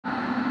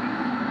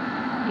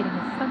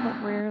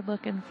somewhat rare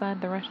look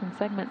inside the Russian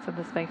segments of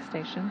the space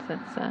station,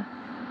 since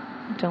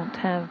we don't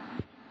have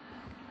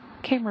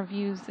camera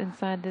views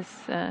inside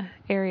this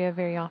area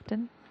very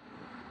often.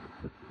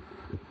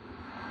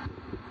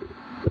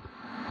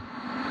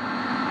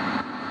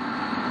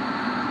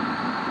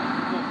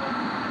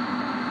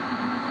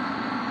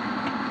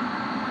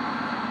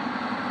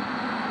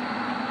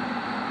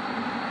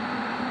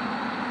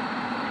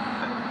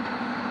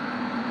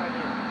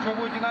 Что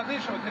будете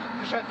надышивать,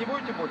 дышать не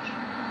будете больше?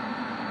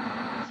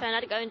 So I'm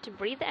not going to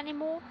breathe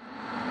anymore?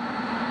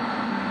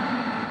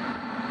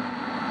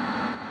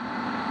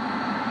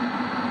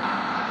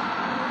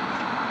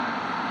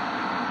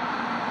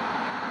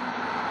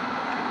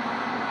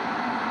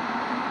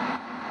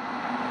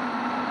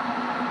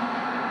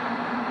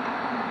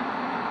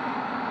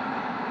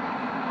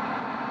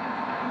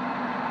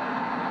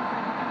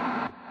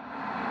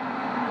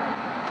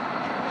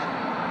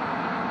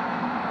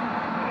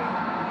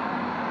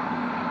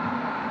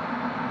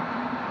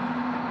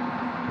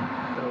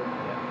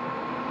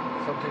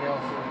 Something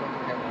else is going to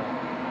happen.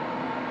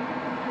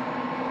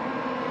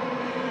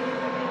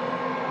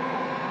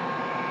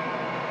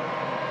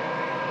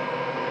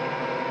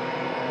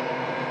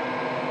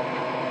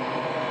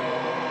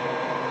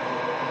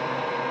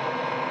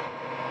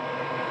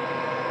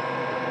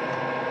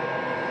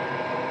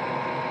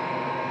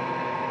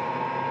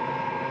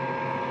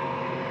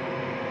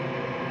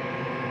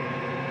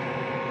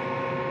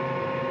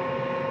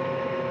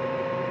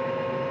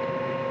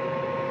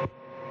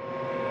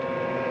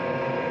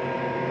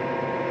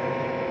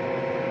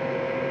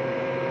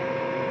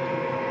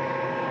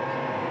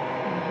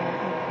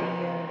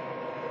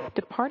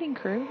 Departing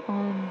crew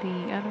on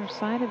the other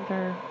side of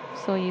their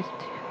Soyuz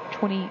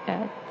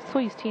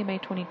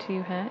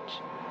TMA-22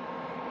 hatch.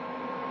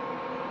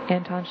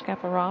 Anton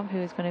Shkaplerov, who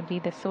is going to be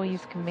the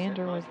Soyuz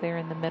commander, was there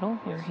in the middle,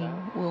 where he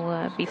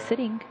will be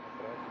sitting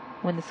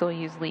when the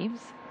Soyuz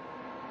leaves.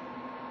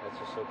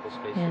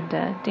 And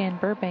Dan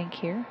Burbank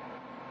here,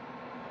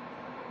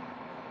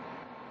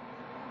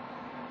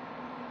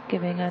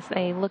 giving us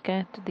a look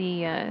at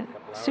the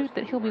suit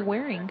that he'll be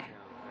wearing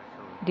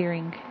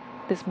during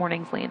this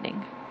morning's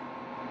landing.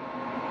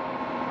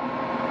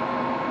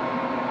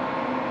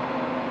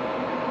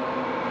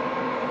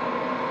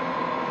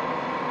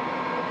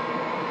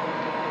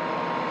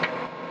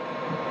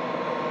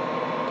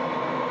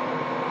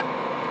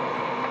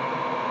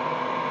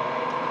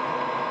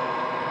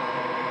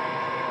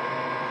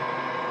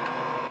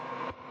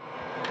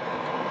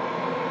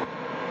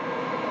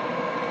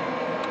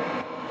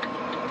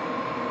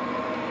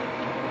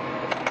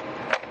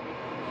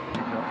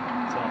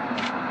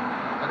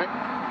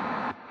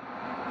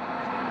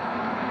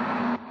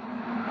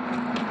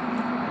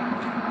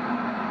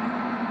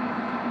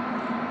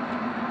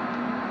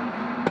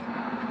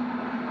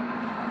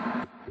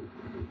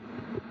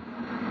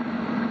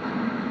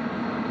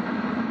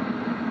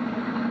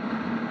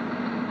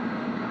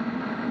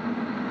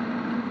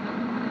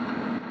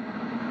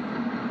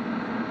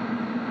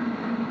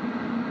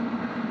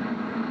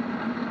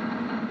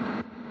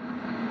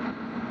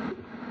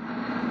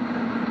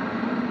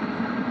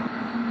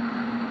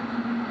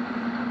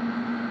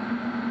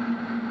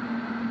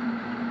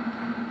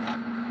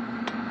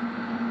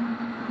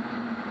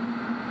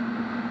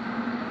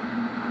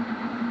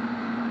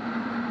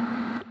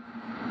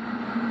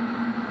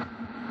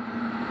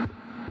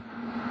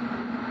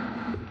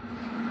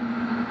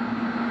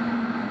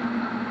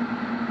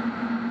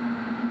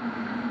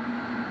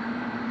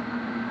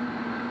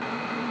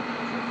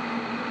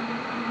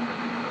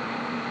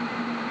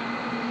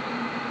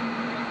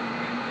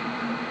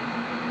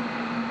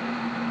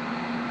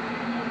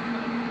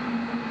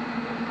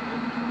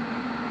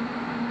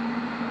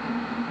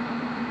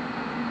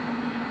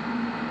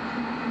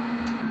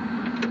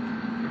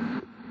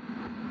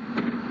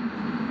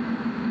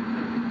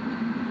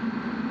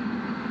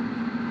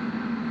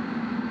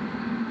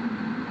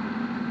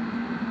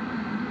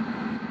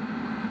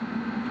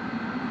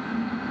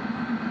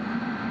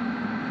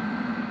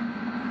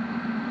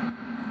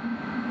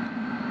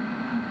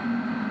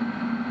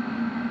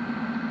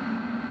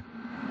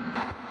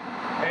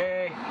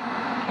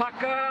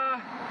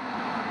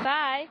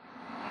 Bye.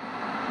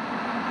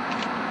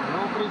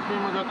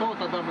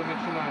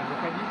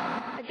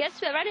 I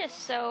guess we're ready,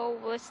 so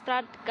we'll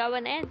start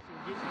going in.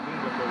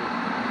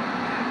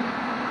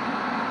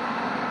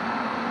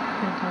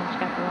 Anton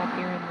Shkaplerov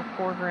here in the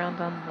foreground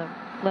on the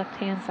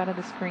left-hand side of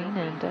the screen,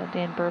 and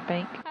Dan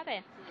Burbank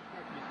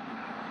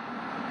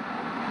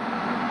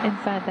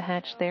inside the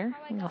hatch there.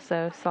 We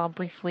also saw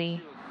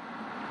briefly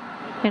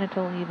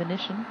Anatoly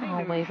Ivanishin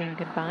all waving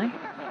goodbye.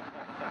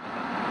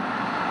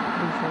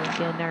 These are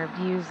again our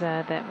views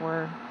that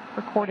were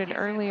recorded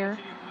earlier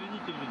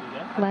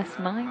last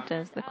night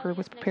as the crew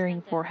was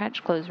preparing for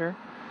hatch closure,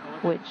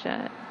 which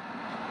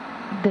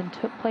then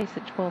took place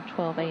at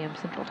 12:12 a.m.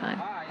 Central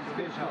Time.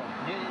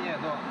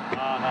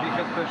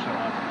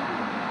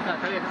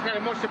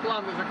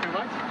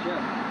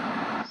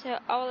 So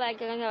Oleg,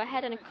 going to go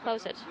ahead and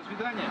close it.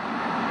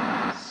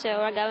 So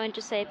we're going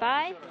to say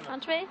bye,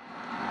 aren't we?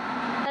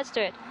 Let's let's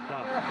do it.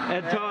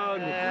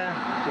 Anton!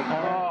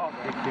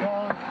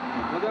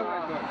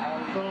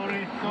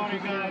 Sorry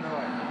guys.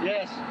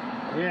 Yes.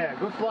 Yeah,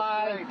 good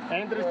flight.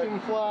 Interesting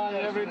flight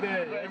every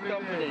day.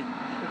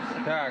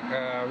 Так,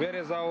 where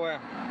is our...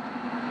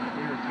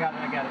 Got it,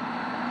 I got it.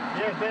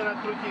 Yeah, then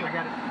открутил. I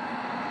got it.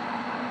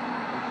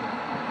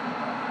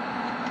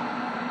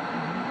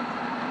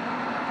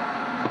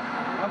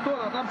 Антон,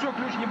 а там что,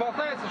 ключ не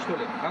болтается, что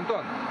ли?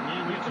 Антон?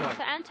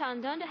 So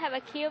Anton, don't you have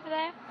a key over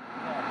there?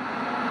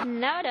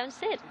 No, I don't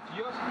see it. It's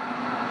yours?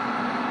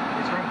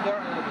 It's from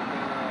there,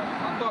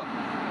 Антон.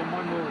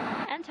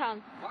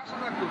 Anton, Ваша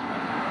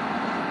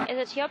заглушка? is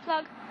it your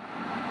plug?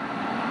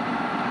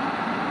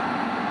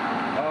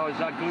 Oh,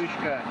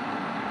 Zaglushka.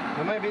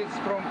 No, maybe it's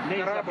from Не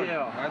корабль.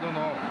 забил. I don't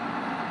know.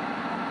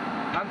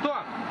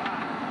 Антон!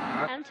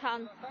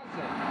 Anton,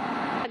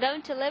 Станция? are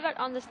going to leave it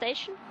on the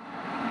station?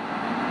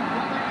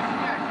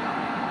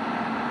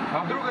 А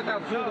вдруг это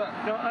отсюда?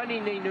 No, only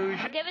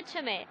Ninuja. Give it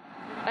to me.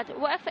 But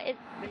what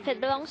if it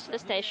belongs to the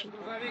station?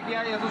 Грузовик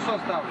я язысо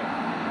ставлю.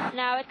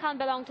 No, it can't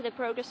belong to the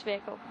progress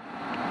vehicle.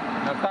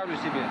 Оставлю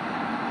себе.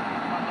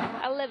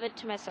 I'll leave it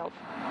to myself.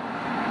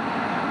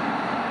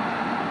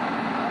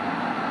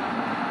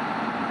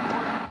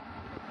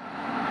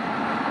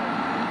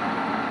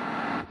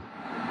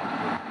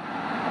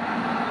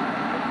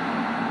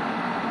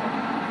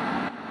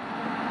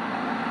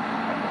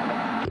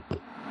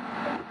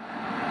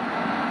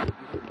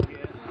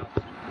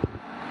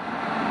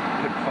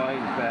 Could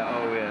find their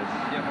OS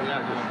Я at the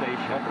подумал,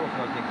 station. вопрос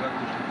возник,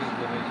 заглушки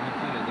пиздовые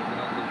изменили, это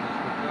принадлежность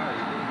СПК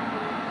или...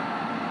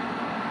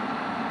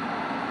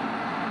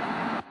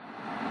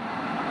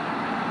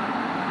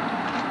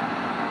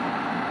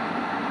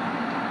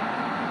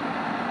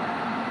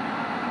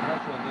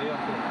 Хорошо, да и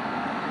Антон.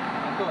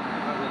 Антон,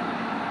 подожди.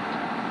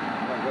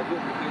 Так,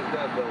 заглушку пизды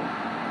отдал.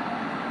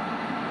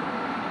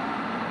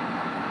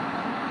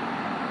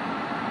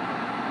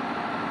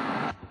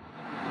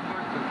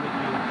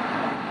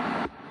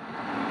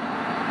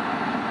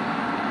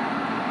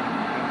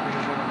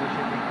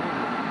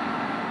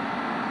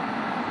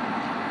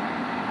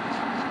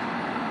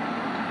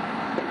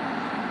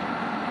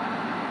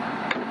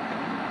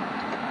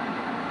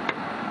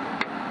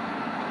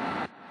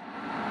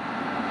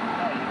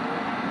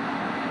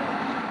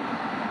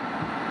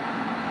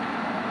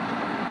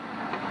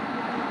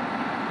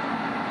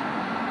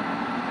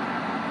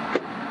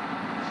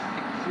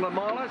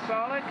 Slamala,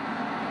 Salik?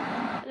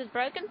 Is it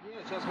broken?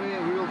 Нет, сейчас we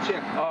will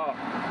check, Oh,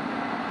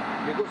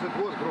 because it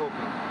was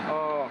broken.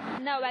 oh.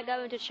 No, we're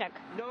going to check.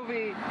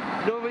 Novi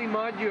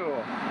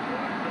module.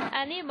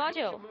 A new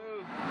module.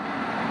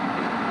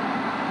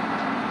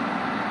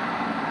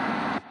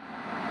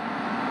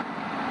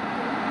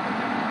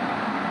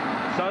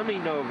 It's only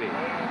Novi.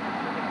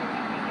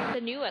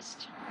 The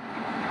newest.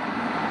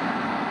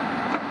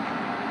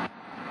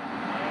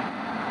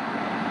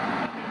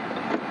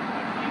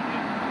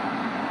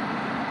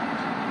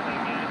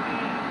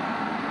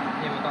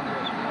 Не, вот там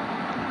дальше.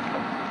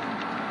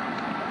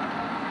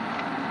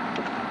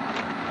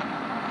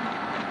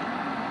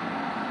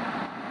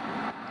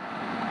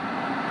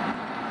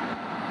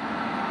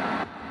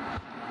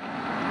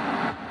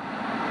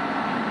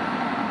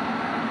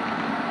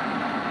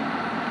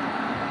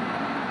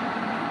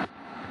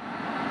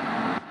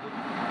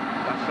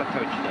 That's a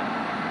touchdown.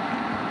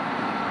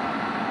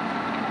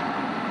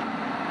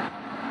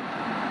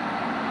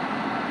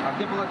 А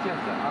где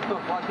полотенце?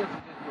 Антон, полотенце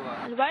здесь было.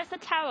 And where's the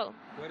towel?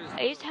 Where is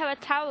I used to have a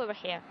towel over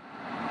here.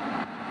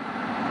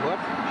 what?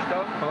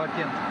 Что?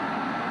 Полотенце.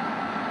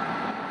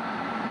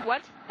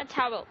 What? A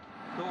towel.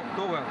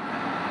 Towel.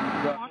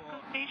 Да.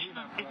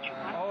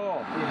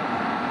 Oh.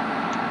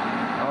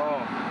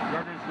 Oh.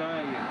 That is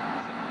there.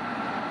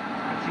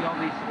 I see all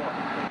these.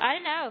 I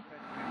don't know.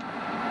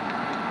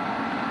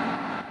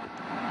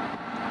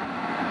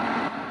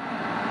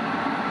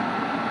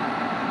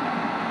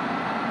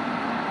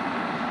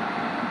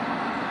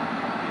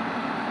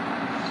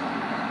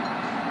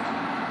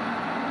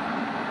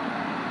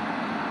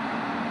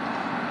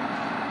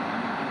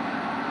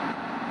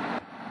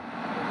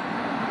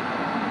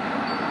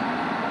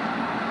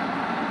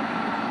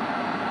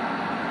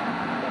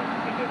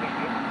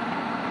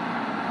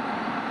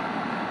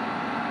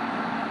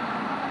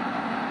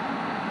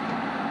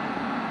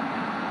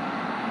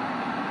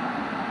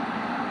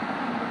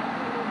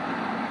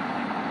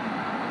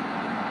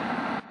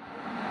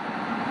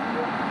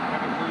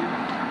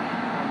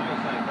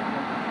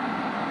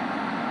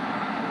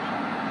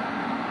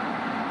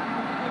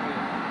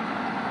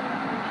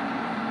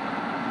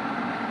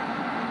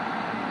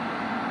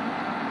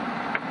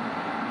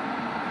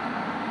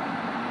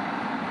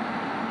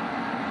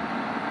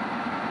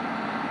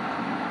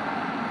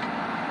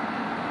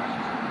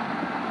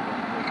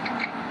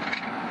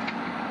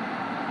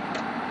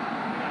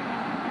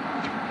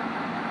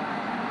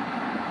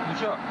 Ну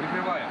что,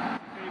 прикрываем.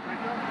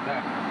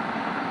 Да.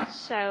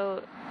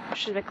 So,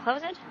 should we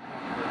close it?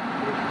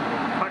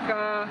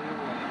 Пока.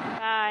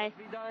 Bye.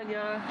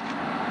 Vidania.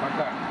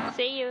 Пока.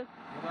 See you.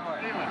 Ну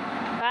давай.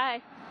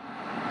 Bye.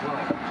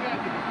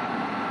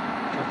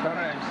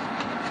 Постараемся.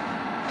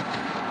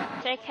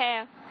 Take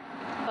care.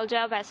 We'll do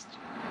our best.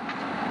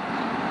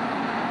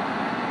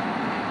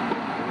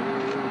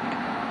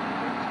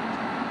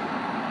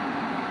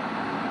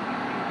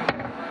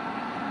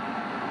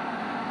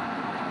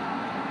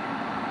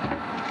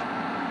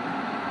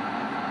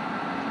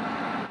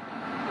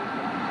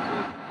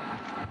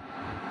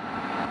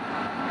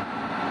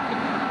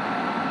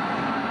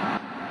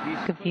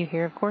 Good view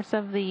here, of course,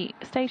 of the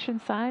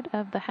station side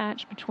of the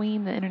hatch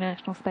between the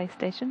International Space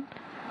Station,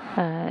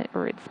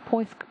 or its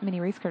Poisk mini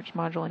research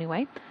module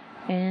anyway,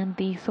 and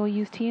the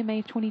Soyuz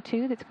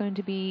TMA-22 that's going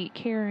to be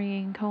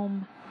carrying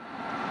home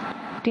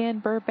Dan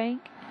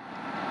Burbank,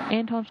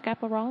 Anton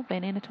Shkaplerov,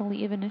 and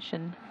Anatoly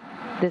Ivanishin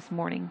this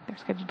morning. They're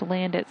scheduled to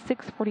land at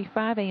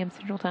 6:45 a.m.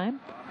 Central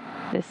Time.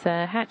 This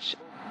hatch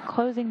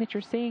closing that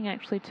you're seeing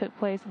actually took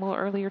place a little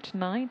earlier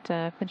tonight,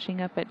 finishing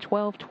up at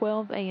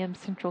 12:12 a.m.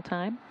 Central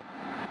Time.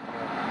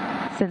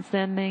 Since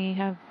then, they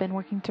have been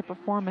working to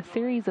perform a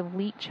series of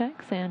leak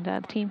checks, and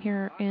the team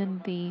here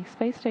in the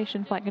Space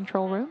Station Flight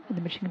Control Room in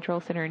the Mission Control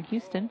Center in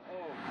Houston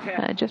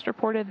just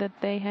reported that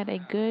they had a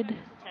good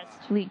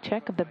leak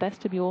check of the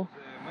vestibule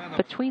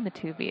between the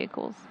two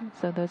vehicles.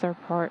 So those are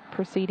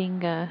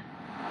proceeding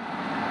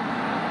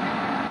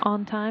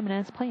on time and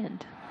as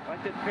planned.